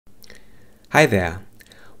Hi there.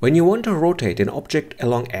 When you want to rotate an object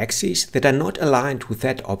along axes that are not aligned with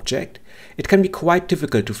that object, it can be quite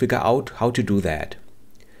difficult to figure out how to do that.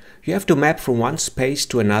 You have to map from one space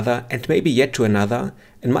to another and maybe yet to another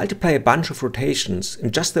and multiply a bunch of rotations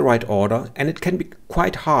in just the right order, and it can be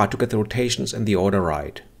quite hard to get the rotations in the order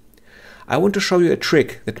right. I want to show you a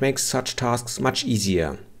trick that makes such tasks much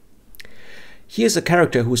easier. Here's a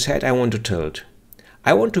character whose head I want to tilt.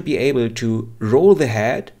 I want to be able to roll the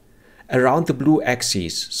head around the blue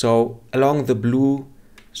axis, so along the blue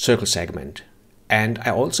circle segment. And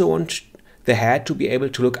I also want the head to be able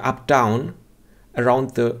to look up down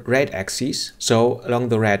around the red axis, so along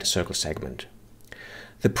the red circle segment.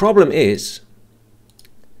 The problem is,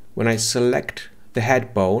 when I select the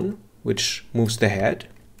head bone, which moves the head,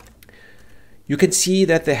 you can see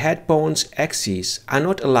that the head bone's axes are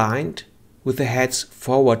not aligned with the head's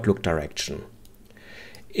forward look direction.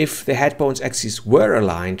 If the head bone's axes were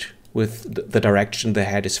aligned with the direction the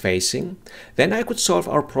head is facing, then I could solve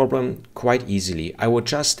our problem quite easily. I would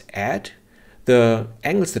just add the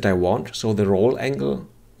angles that I want, so the roll angle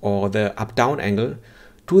or the up-down angle,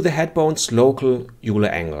 to the head bone's local Euler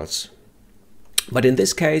angles. But in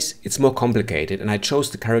this case it's more complicated, and I chose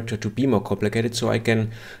the character to be more complicated so I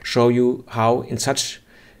can show you how in such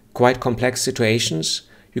quite complex situations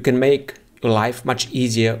you can make your life much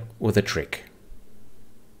easier with a trick.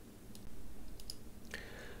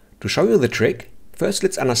 To show you the trick, first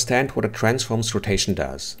let's understand what a transform's rotation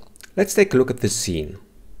does. Let's take a look at this scene.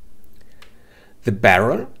 The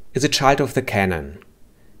barrel is a child of the cannon.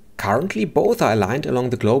 Currently both are aligned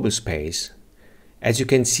along the global space, as you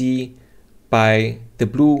can see by the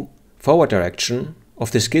blue forward direction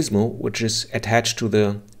of this gizmo, which is attached to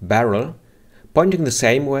the barrel, pointing the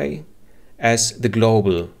same way as the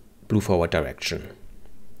global blue forward direction.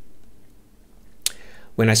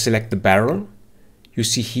 When I select the barrel, you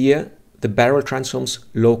see here the barrel transform's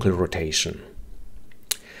local rotation.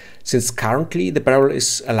 Since currently the barrel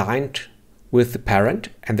is aligned with the parent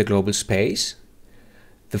and the global space,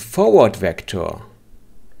 the forward vector,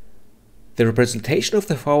 the representation of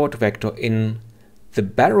the forward vector in the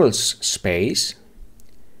barrel's space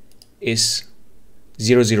is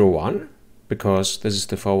 0, 0, 1, because this is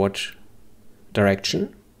the forward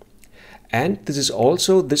direction, and this is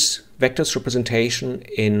also this vector's representation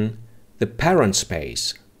in the parent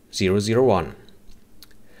space, 0, 0, 1.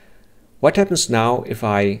 What happens now if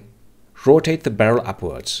I rotate the barrel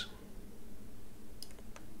upwards?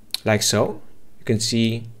 Like so. You can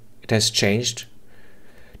see it has changed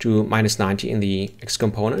to -90 in the x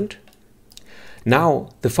component. Now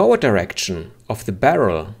the forward direction of the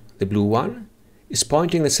barrel, the blue one, is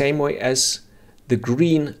pointing the same way as the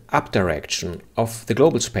green up direction of the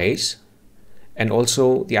global space, and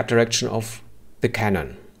also the up direction of the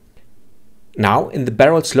cannon. Now in the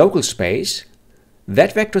barrel's local space,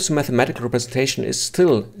 that vector's mathematical representation is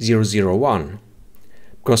still 0, 0, 1,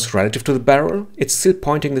 because relative to the barrel it's still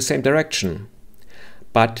pointing the same direction.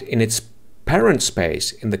 But in its parent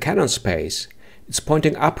space, in the cannon space, it's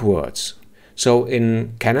pointing upwards. So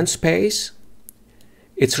in cannon space,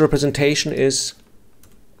 its representation is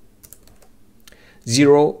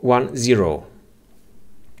 0, 1, 0.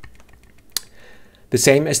 The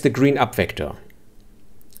same as the green up vector.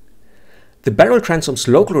 The barrel transform's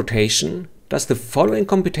local rotation does the following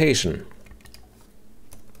computation.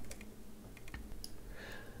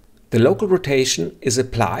 The local rotation is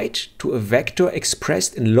applied to a vector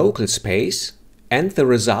expressed in local space, and the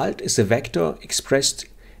result is a vector expressed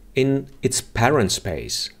in its parent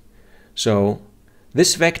space. So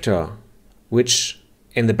this vector, which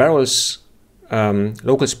in the barrel's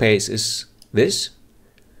local space is this,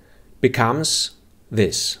 becomes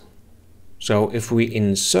this. So if we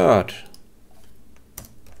insert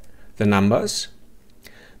the numbers,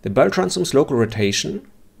 the barrel transform's local rotation,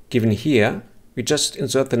 given here, we just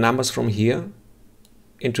insert the numbers from here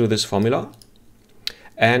into this formula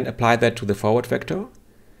and apply that to the forward vector.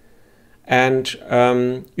 And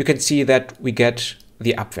you can see that we get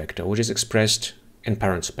the up vector, which is expressed in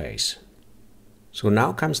parent space. So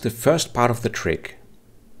now comes the first part of the trick.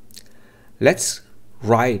 Let's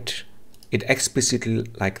write it explicitly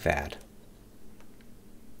like that.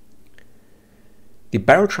 The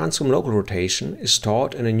barrel transform local rotation is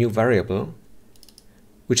stored in a new variable,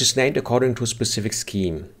 which is named according to a specific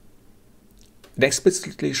scheme. It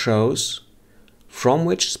explicitly shows from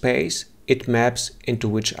which space it maps into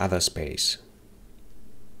which other space.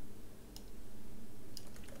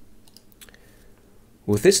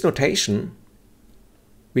 With this notation,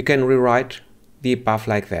 we can rewrite the above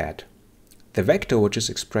like that. The vector which is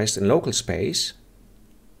expressed in local space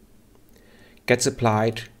gets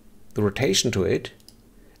applied the rotation to it,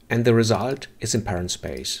 and the result is in parent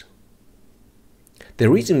space. The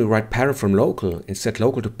reason we write parent from local instead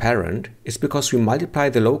local to parent is because we multiply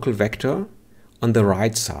the local vector on the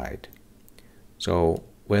right side, so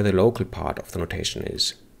where the local part of the notation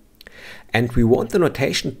is. And we want the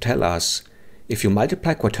notation to tell us, if you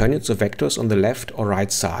multiply quaternions of vectors on the left or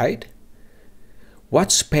right side,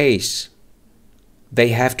 what space they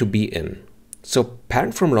have to be in. So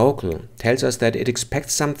parent from local tells us that it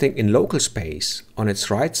expects something in local space on its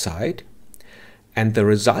right side, and the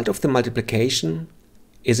result of the multiplication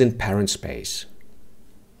is in parent space.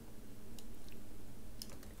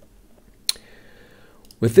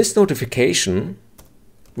 With this notification,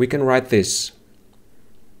 we can write this.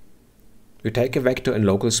 We take a vector in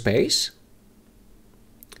local space,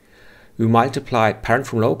 we multiply parent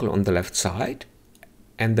from local on the left side,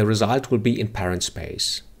 and the result will be in parent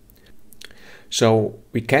space. So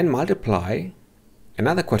we can multiply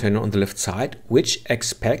another quaternion on the left side which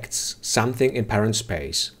expects something in parent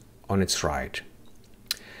space on its right.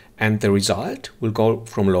 And the result will go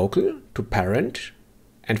from local to parent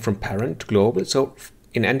and from parent to global. So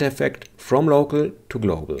in end effect, from local to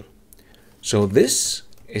global. So this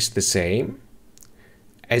is the same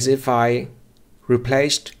as if I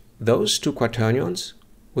replaced those two quaternions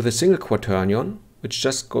with a single quaternion which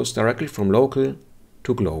just goes directly from local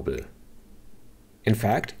to global. In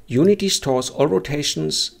fact, Unity stores all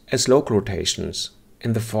rotations as local rotations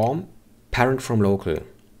in the form parent from local.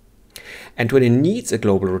 And when it needs a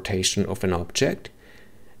global rotation of an object,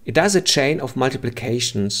 it does a chain of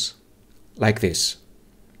multiplications like this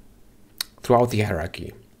throughout the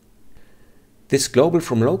hierarchy. This global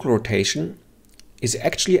from local rotation is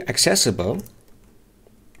actually accessible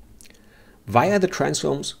via the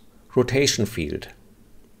transform's rotation field.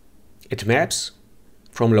 It maps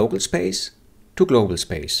from local space to global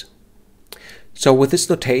space. So with this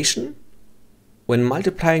notation, when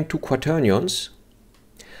multiplying two quaternions,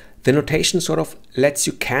 the notation sort of lets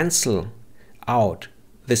you cancel out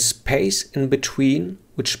the space in between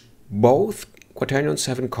which both quaternions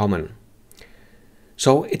have in common.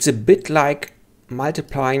 So it's a bit like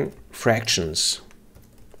multiplying fractions.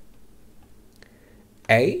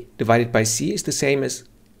 A divided by C is the same as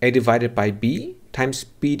A divided by B times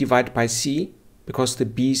B divided by C, because the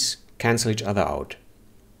B's cancel each other out.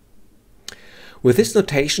 With this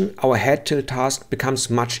notation, our head tilt task becomes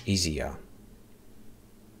much easier.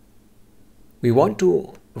 We want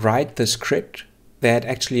to write the script that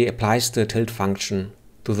actually applies the tilt function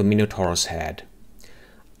to the Minotaurus head.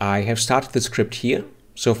 I have started the script here.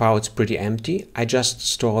 So far it's pretty empty. I just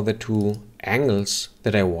store the two angles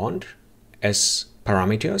that I want as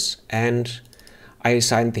parameters, and I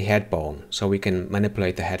assign the head bone so we can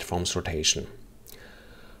manipulate the head form's rotation.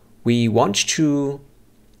 We want to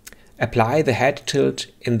apply the head tilt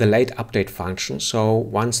in the late update function, so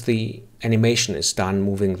once the animation is done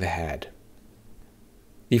moving the head.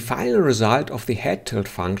 The final result of the head tilt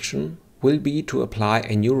function will be to apply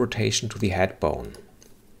a new rotation to the head bone.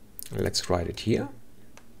 Let's write it here.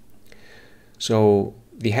 So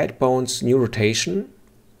the head bone's new rotation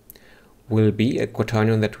will be a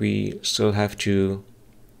quaternion that we still have to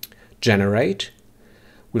generate.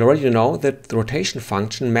 We already know that the rotation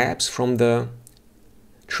function maps from the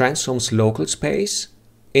transform's local space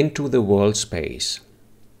into the world space.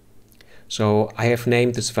 So I have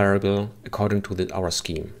named this variable according to our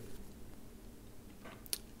scheme.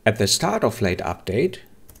 At the start of late update,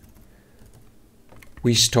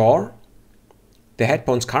 we store the head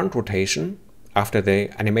bone's current rotation after the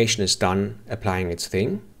animation is done applying its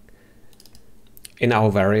thing in our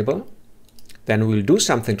variable. Then we'll do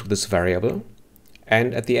something to this variable,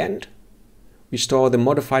 and at the end we store the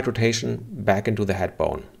modified rotation back into the head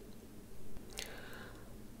bone.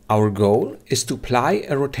 Our goal is to apply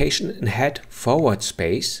a rotation in head forward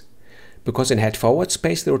space, because in head forward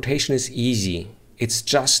space the rotation is easy. It's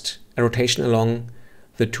just a rotation along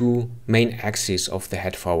the two main axes of the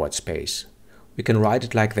head forward space. We can write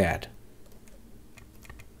it like that.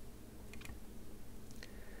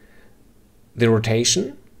 The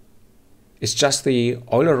rotation is just the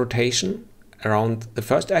Euler rotation around the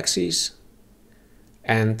first axis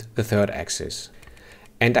and the third axis.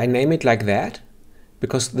 And I name it like that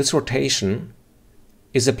because this rotation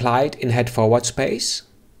is applied in head forward space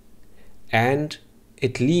and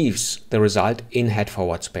it leaves the result in head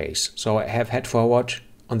forward space. So I have head forward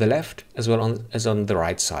on the left as well as on the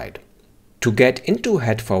right side. To get into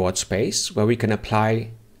head forward space where we can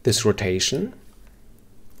apply this rotation,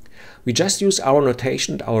 we just use our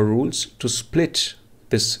notation and our rules to split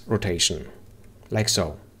this rotation, like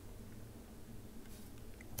so.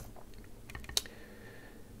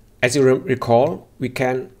 As you recall, we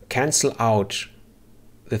can cancel out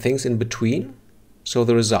the things in between. So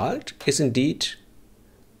the result is indeed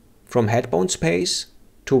from headbone space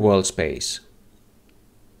to world space,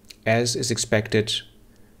 as is expected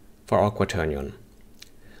for our quaternion.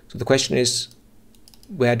 So the question is,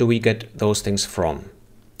 where do we get those things from?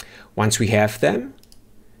 Once we have them,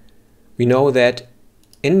 we know that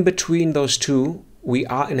in between those two we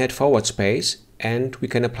are in head forward space and we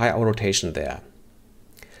can apply our rotation there.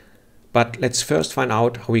 But let's first find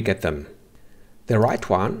out how we get them. The right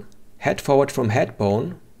one, head forward from head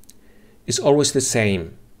bone, is always the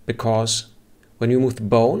same, because when you move the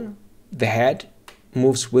bone, the head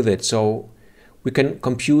moves with it. So we can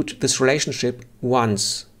compute this relationship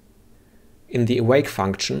once in the awake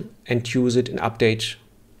function and use it in update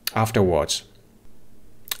afterwards.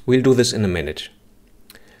 We'll do this in a minute.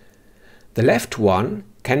 The left one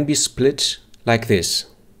can be split like this.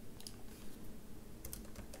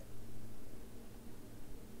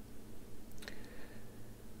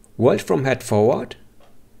 World from head forward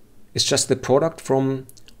is just the product from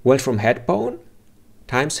world from head bone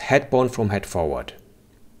times head bone from head forward.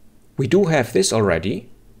 We do have this already.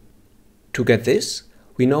 To get this,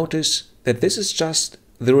 we notice that this is just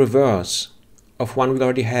the reverse of one we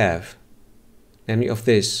already have, namely of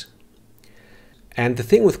this. And the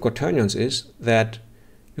thing with quaternions is that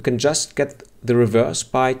you can just get the reverse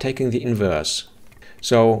by taking the inverse.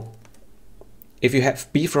 So if you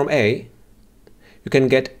have B from A, you can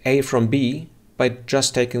get A from B by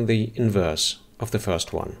just taking the inverse of the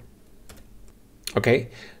first one. Okay,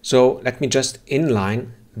 so let me just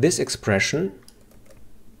inline this expression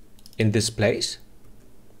in this place,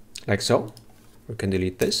 like so. We can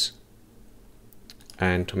delete this,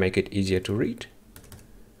 and to make it easier to read,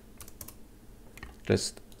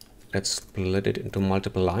 let's split it into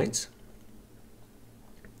multiple lines.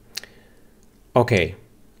 Okay,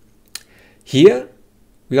 here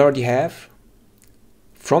we already have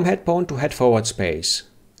from head bone to head forward space,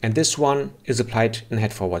 and this one is applied in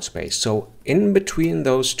head forward space. So in between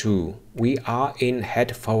those two we are in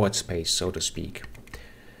head forward space, so to speak,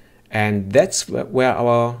 and that's where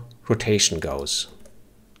our rotation goes.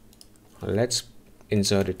 Let's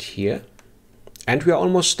insert it here, and we are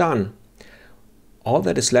almost done. All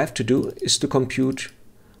that is left to do is to compute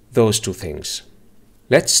those two things.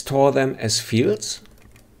 Let's store them as fields,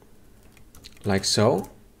 like so,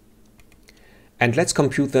 and let's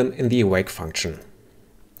compute them in the awake function.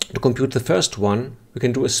 To compute the first one, we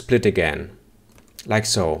can do a split again, like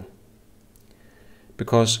so,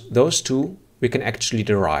 because those two we can actually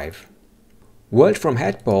derive. World from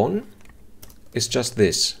head bone is just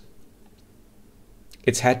this.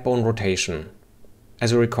 It's head bone rotation.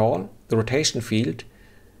 As you recall, the rotation field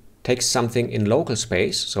takes something in local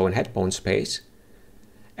space, so in head bone space,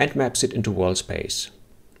 and maps it into world space.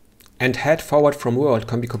 And head forward from world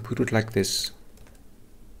can be computed like this.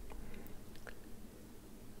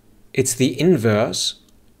 It's the inverse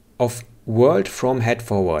of world from head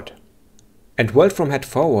forward. And world from head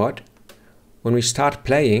forward, when we start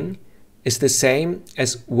playing, is the same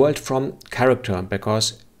as world from character,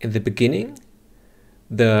 because in the beginning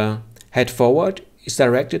the head forward is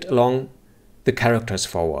directed along the characters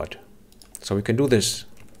forward. So we can do this.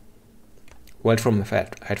 World from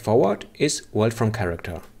head forward is world from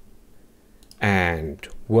character, and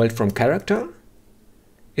world from character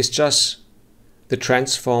is just the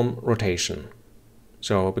transform rotation.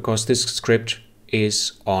 So because this script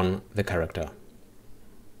is on the character.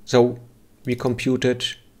 So we computed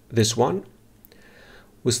this one.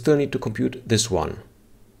 We still need to compute this one.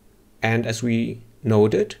 And as we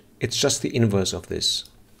noted, it's just the inverse of this.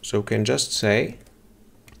 So we can just say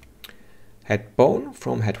head bone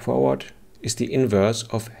from head forward is the inverse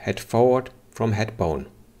of head forward from head bone.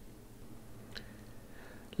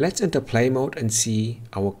 Let's enter play mode and see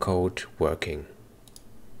our code working.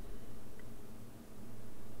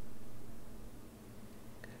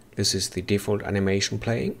 This is the default animation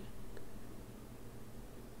playing.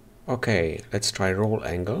 Okay, let's try roll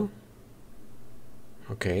angle.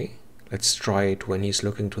 Okay, let's try it when he's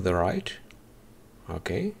looking to the right.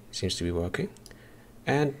 Okay, seems to be working.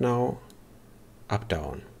 And now up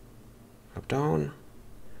down,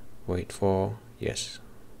 wait for yes,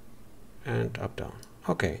 and up down.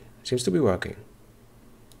 Okay, seems to be working.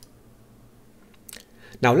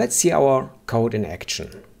 Now let's see our code in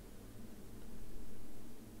action.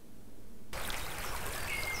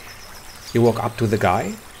 You walk up to the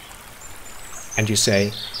guy and you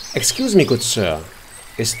say, "Excuse me, good sir,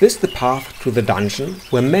 is this the path to the dungeon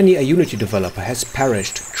where many a Unity developer has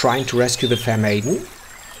perished trying to rescue the fair maiden?"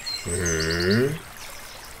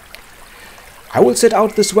 "I will set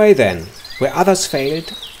out this way then. Where others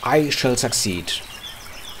failed, I shall succeed."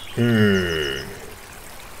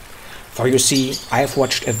 For you see, I have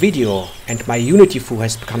watched a video and my Unity fu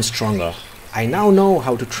has become stronger. I now know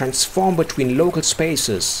how to transform between local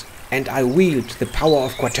spaces and I wield the power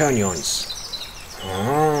of quaternions.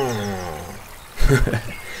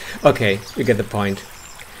 Okay, you get the point.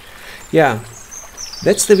 Yeah,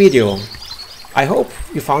 that's the video. I hope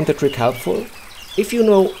you found the trick helpful. If you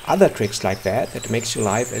know other tricks like that makes your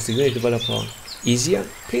life as a Unity developer easier,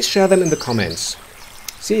 please share them in the comments.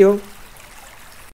 See you!